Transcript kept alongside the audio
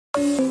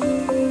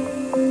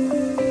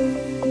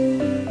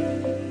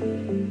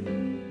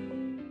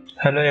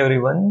Hello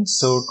everyone.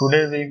 So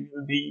today we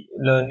will be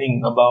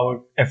learning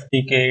about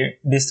FTK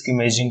disk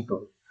imaging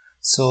tool.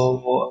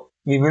 So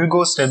we will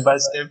go step by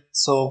step.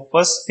 So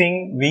first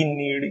thing we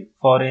need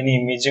for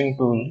any imaging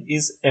tool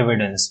is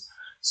evidence.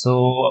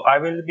 So I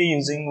will be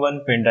using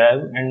one pen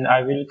drive and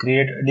I will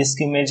create a disk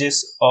image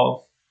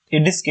of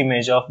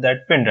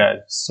that pen drive.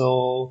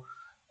 So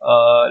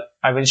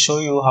I will show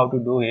you how to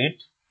do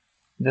it.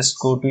 Just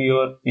go to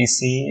your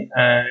PC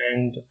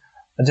and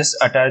just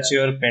attach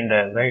your pen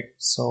drive, right?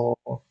 So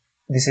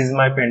this is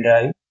my pen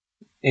drive.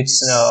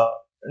 It's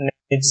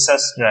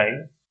sus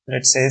drive.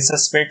 Let's say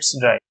suspects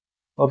drive.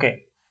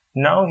 Okay.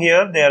 Now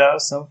here there are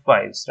some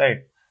files,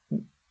 right?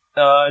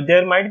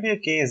 There might be a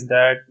case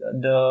that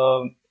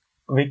the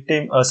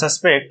victim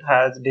suspect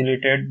has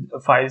deleted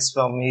files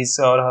from his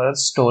or her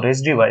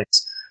storage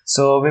device.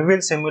 So we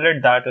will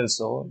simulate that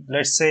also.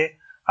 Let's say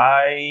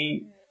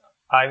I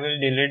I will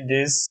delete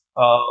this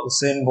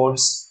Usain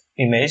Bolt's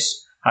image.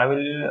 I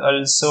will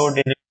also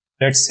delete,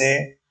 let's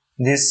say,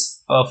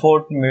 this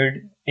Fort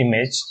Mid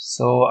image.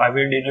 So I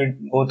will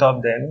delete both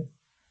of them.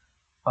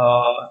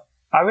 Uh,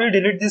 I will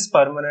delete this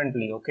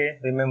permanently. Okay,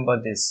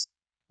 remember this.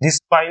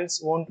 These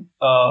files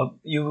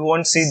you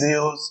won't see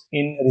those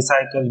in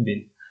recycle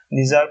bin.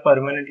 These are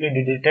permanently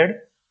deleted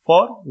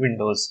for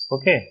Windows.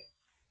 Okay,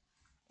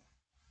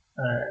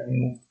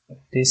 and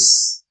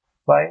this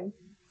file,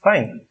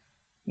 fine.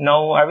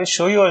 Now I will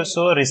show you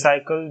also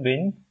recycle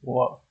bin.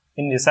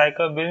 In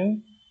recycle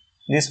bin,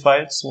 these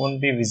files won't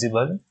be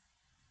visible.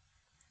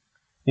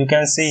 You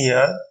can see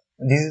here,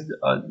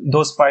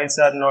 those files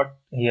are not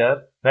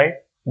here, right?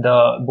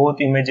 The both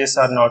images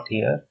are not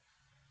here.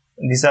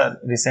 These are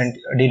recent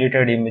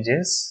deleted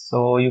images,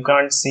 so you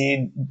can't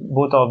see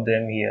both of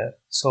them here.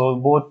 So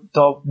both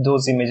of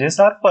those images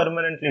are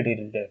permanently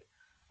deleted.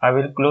 I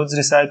will close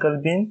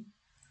recycle bin.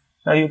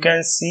 Now you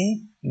can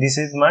see this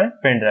is my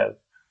pen drive.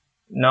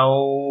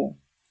 Now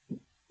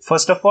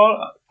first of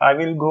all, I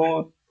will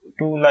go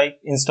to like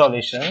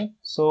installation.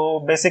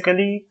 So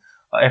basically,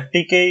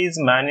 FTK is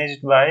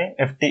managed by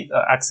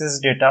Access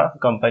Data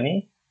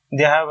Company.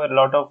 They have a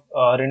lot of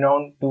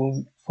renowned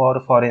tools for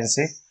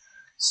forensic.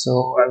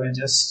 So I will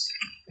just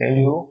tell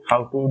you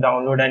how to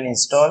download and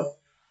install.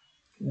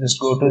 Just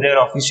go to their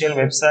official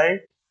website.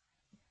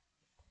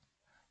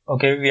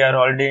 Okay, we are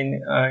already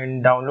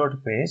in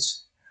download page,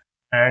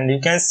 and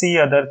you can see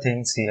other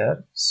things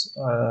here.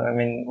 I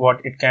mean, what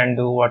it can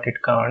do, what it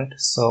can't.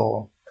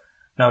 So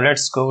now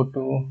let's go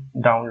to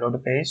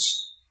download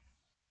page.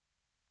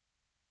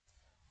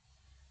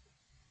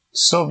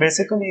 So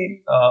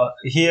basically,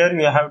 here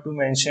you have to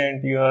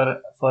mention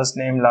your first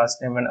name, last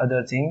name, and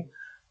other thing.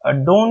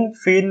 Don't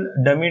fill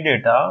dummy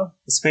data.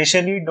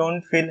 Especially,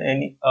 don't fill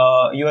any.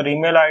 Your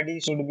email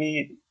ID should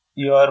be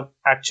your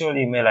actual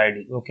email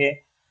ID.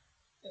 Okay,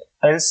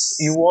 else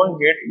you won't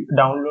get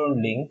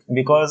download link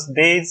because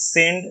they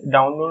send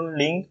download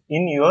link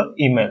in your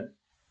email.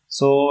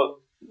 So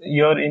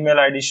your email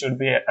ID should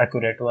be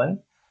accurate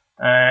one,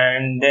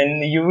 and then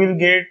you will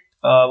get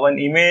one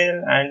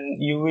email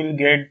and you will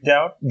get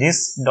that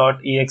this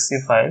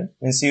 .exe file.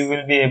 Means you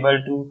will be able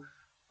to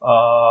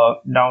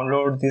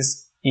download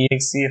this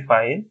exe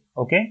file.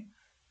 Okay,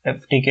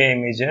 FTK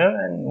imager,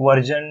 and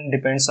version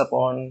depends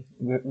upon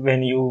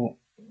when you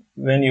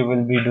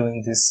will be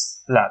doing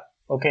this lab.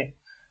 Okay,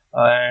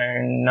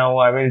 and now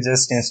I will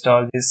just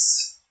install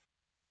this.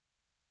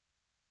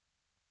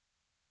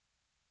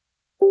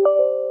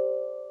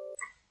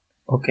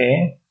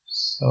 Okay,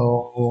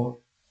 so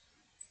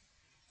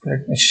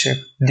let me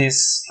shift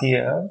this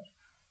here.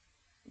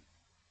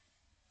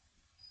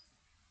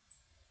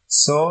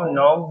 So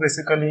now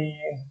basically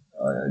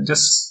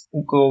just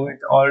go with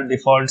all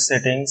default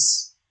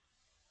settings.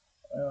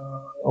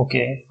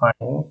 Okay,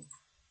 fine.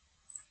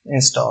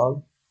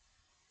 Install,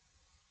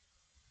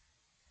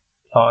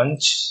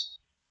 launch.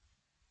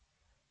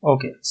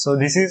 Okay, so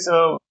this is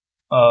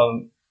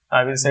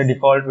I will say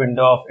default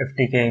window of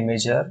FTK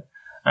imager.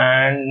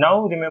 And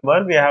now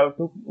remember we have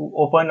to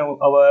open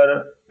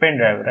our pen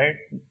drive, right?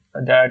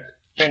 That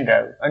pen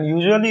drive. And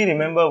usually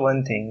remember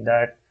one thing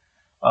that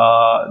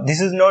this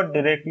is not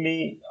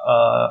directly,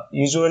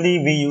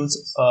 usually we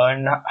use a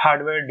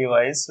hardware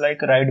device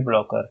like write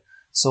blocker.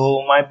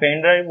 So my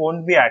pen drive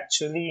won't be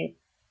actually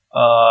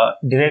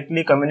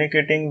directly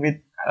communicating with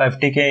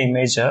FTK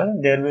imager.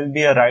 There will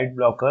be a write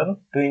blocker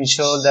to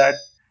ensure that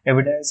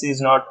evidence is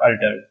not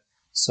altered.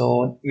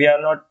 So we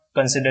are not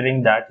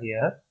considering that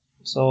here.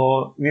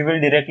 So we will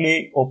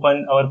directly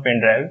open our pen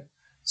drive.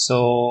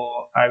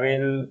 So I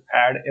will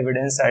add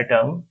evidence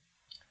item,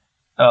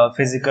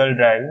 physical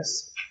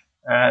drives.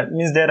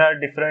 Means there are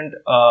different,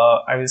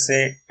 I will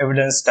say,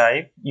 evidence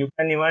type. You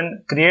can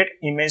even create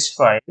image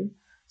file.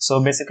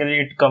 So basically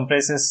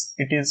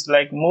it is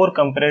like more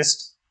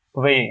compressed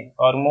way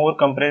or more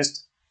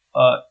compressed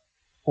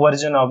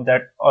version of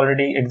that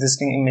already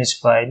existing image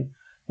file.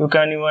 You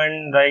can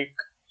even like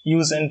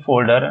use in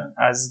folder,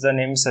 as the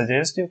name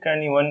suggests. You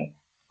can even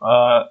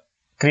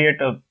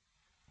create a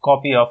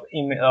copy of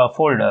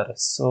folder.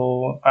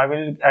 So I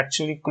will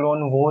actually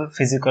clone whole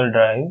physical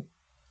drive.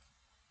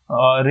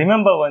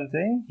 Remember one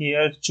thing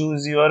here,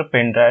 choose your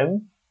pen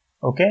drive.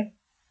 Okay,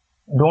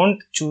 don't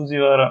choose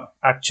your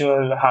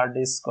actual hard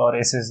disk or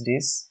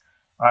SSDs.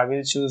 I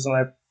will choose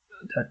my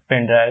that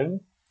pen drive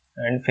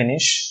and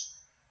finish.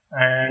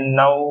 And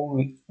now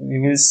we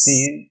will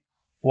see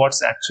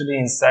what's actually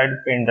inside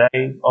pen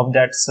drive of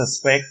that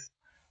suspect.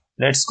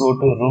 Let's go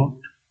to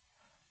root,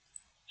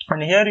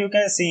 and here you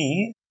can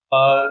see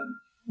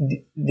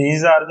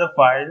these are the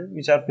files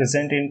which are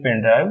present in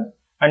pendrive,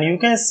 and you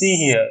can see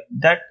here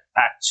that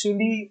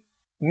actually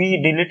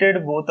we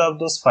deleted both of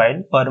those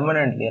files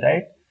permanently,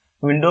 right?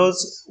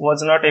 Windows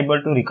was not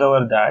able to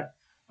recover that,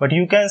 but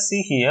you can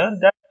see here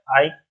that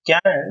I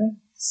can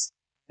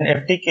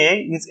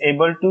FTK is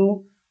able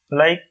to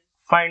like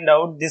find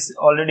out this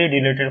already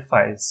deleted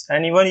files,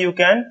 and even you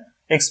can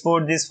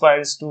export these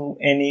files to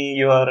any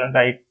your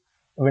like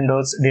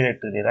Windows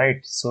directory, right?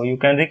 So you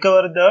can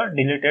recover the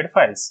deleted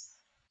files.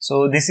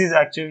 So this is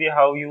actually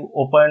how you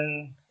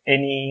open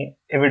any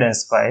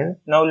evidence file.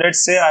 Now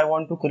let's say I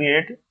want to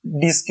create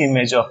disk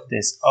image of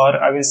this, or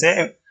I will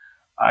say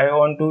I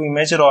want to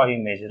image raw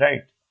image,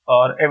 right?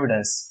 Or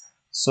evidence.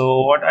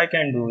 So what I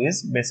can do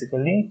is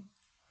basically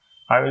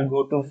I will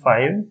go to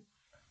file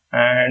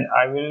and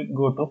I will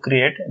go to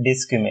create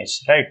disk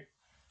image, right?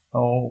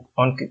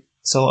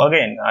 So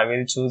again I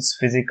will choose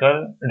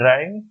physical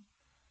drive.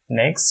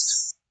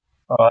 Next,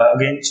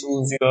 again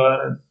choose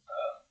your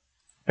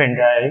pen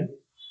drive.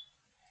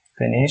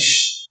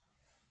 Finish.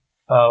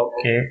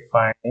 Okay,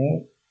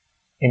 fine.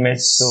 Image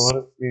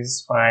source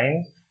is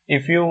fine.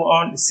 If you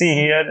want, see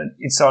here,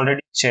 it's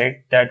already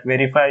checked that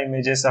verify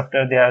images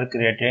after they are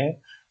creating.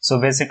 So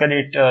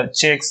basically it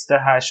checks the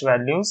hash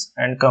values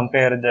and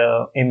compare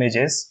the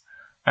images,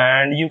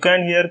 and you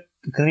can here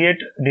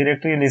create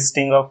directory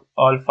listing of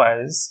all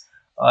files.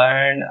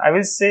 And I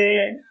will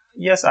say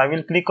yes, I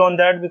will click on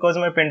that because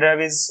my pen drive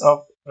is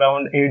of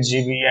around 8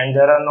 GB and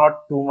there are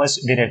not too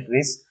much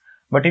directories.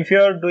 But if you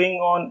are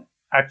doing on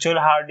actual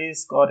hard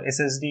disk or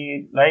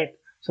SSD, like,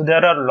 so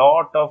there are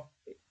lot of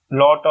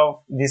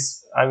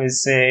this I will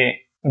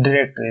say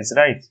directories,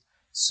 right?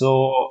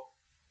 So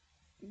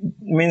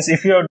means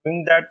if you are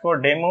doing that for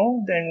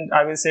demo, then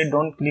I will say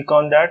don't click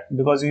on that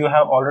because you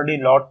have already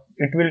lot,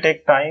 it will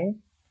take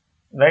time,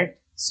 right?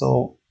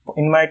 So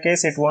in my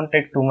case it won't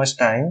take too much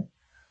time,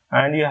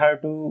 and you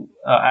have to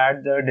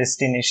add the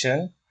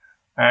destination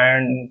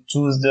and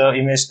choose the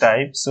image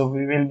type. So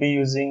we will be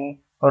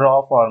using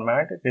raw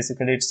format.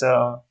 Basically it's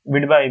a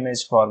bit by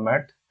image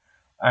format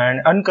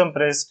and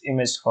uncompressed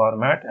image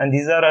format, and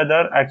these are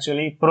other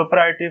actually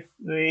proprietary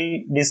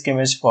disk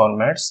image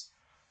formats.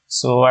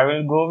 So I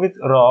will go with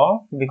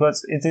raw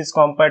because it is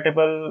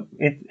compatible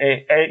with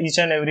each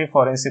and every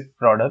forensic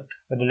product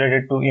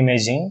related to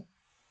imaging.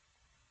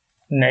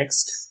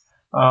 Next,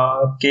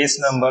 case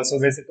number. So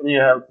basically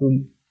you have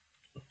to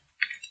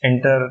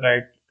enter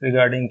right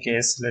regarding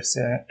case. Let's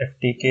say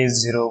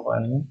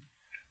FTK01,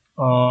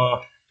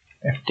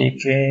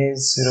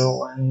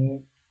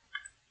 FTK01.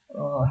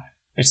 uh,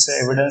 it's the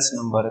evidence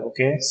number.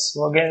 Okay,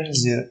 so again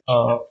it's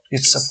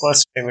the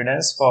first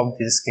evidence for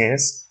this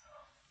case.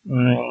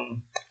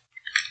 mm,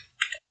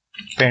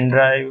 Pen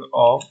drive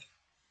of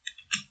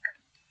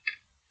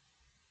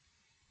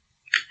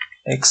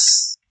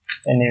ex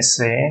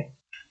NSA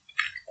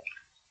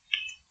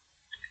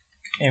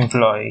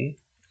employee,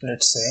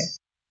 let's say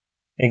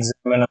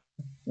examiner,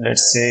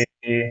 let's say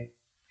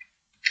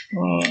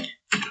mm,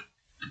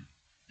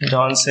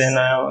 John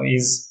Cena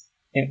is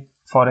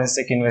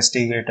forensic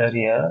investigator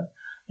here.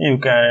 You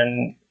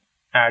can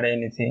add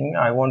anything.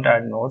 I won't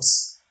add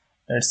notes.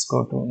 Let's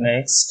go to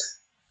next.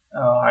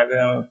 I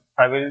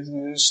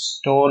will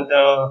store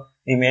the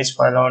image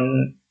file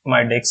on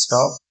my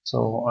desktop.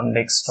 So on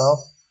desktop,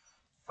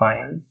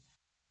 file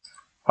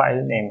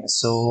name.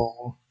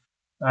 So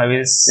I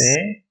will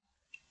say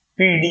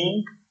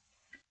PD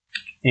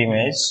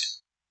image.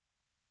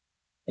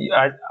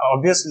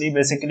 Obviously,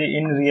 basically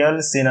in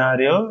real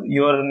scenario,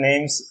 your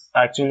names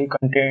actually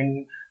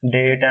contain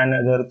date and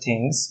other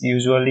things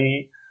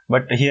usually,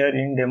 but here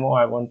in demo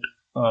I won't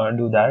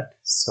do that.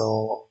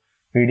 So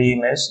PD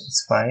image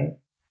is fine,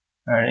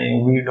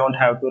 and we don't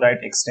have to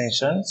write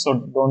extension, so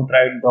don't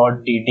write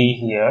 .dd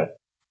here.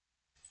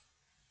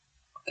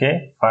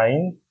 Okay,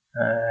 fine,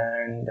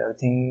 and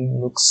everything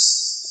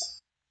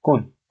looks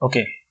cool.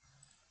 Okay,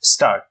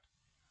 start.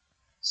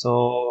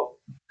 So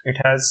it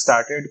has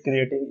started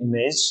creating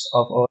image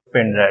of our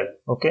pen drive.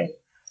 Okay,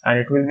 and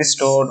it will be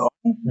stored on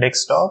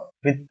desktop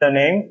with the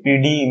name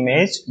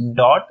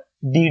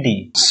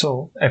pdimage.dd.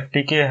 So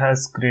FTK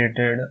has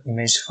created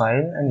image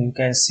file, and you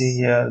can see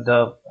here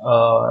the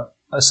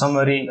a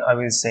summary, I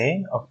will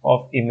say,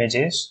 of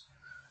images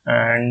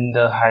and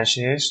the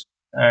hashes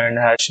and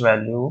hash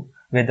value,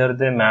 whether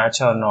they match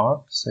or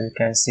not. So you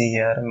can see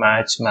here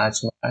match.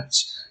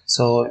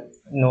 So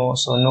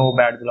no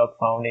bad block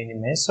found in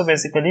image. So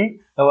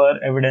basically our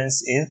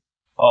evidence is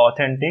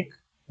authentic,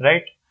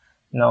 right?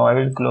 Now I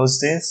will close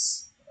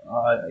this.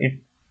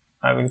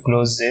 I will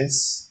close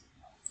this.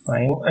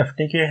 Fine.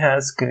 FTK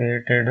has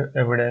created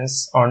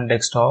evidence on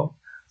desktop.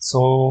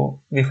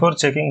 So before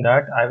checking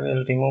that, I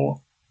will remove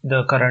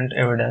the current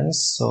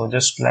evidence. So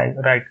just like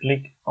right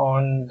click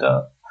on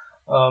the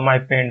my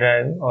pen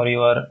drive or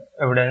your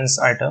evidence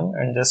item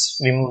and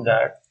just remove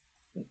that,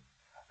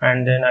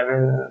 and then I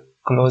will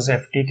close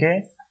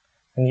FTK,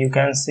 and you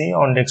can see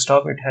on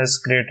desktop it has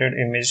created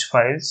image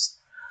files,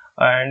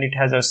 and it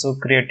has also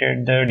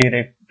created the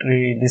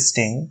directory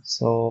listing.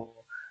 So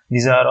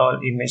these are all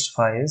image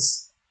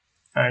files,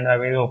 and I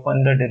will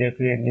open the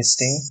directory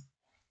listing.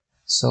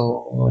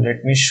 So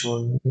let me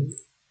show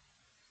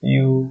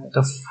you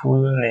the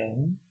full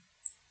name.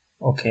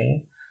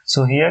 Okay,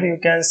 so here you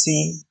can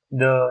see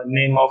the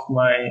name of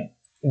my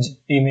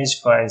image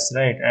files,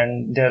 right?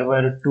 And there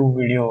were two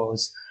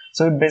videos.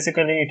 So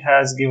basically it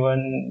has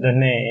given the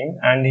name,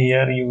 and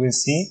here you will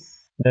see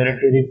the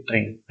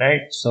directory,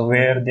 right? So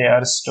where they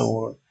are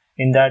stored.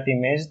 In that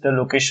image, the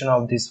location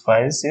of these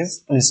files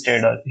is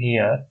listed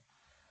here,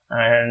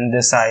 and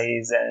the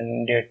size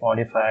and date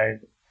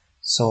modified.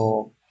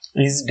 So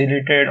is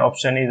deleted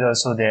option is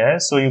also there.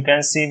 So you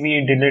can see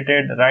we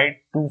deleted right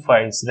two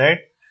files, right?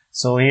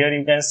 So here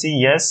you can see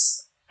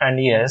yes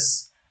and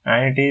yes,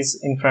 and it is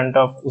in front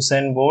of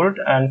Usain Bolt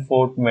and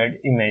Fort Med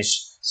image.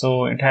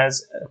 So it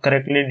has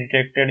correctly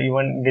detected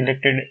even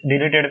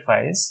deleted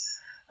files.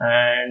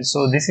 And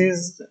so this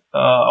is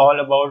all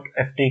about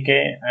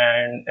FTK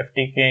and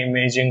FTK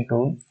imaging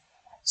tool.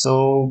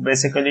 So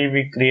basically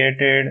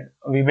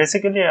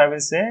I will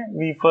say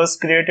we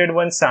first created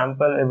one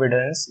sample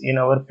evidence in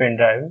our pen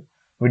drive.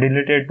 We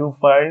deleted two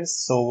files,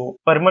 so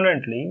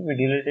permanently we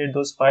deleted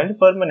those files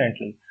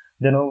permanently.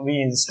 Then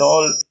we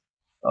installed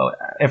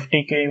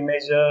FTK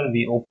imager,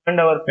 we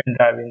opened our pen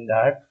drive in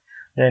that,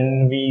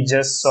 then we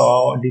just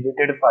saw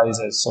deleted files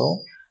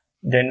also.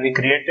 Then we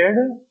created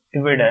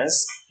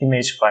evidence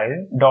image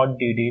file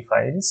 .dd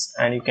files,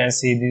 and you can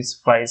see these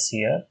files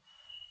here.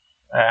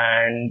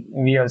 And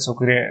we also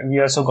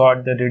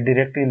got the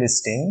directory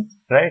listing,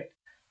 right?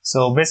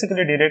 So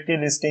basically directory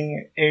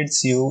listing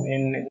aids you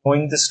in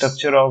knowing the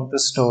structure of the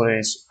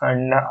storage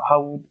and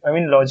how, I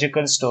mean,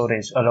 logical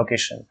storage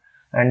allocation,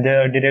 and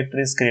the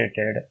directory is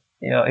created,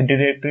 a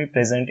directory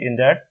present in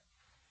that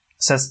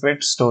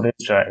suspect storage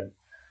drive.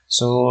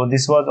 So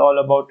this was all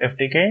about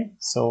FTK.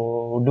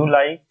 So do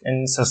like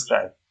and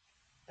subscribe.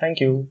 Thank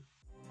you.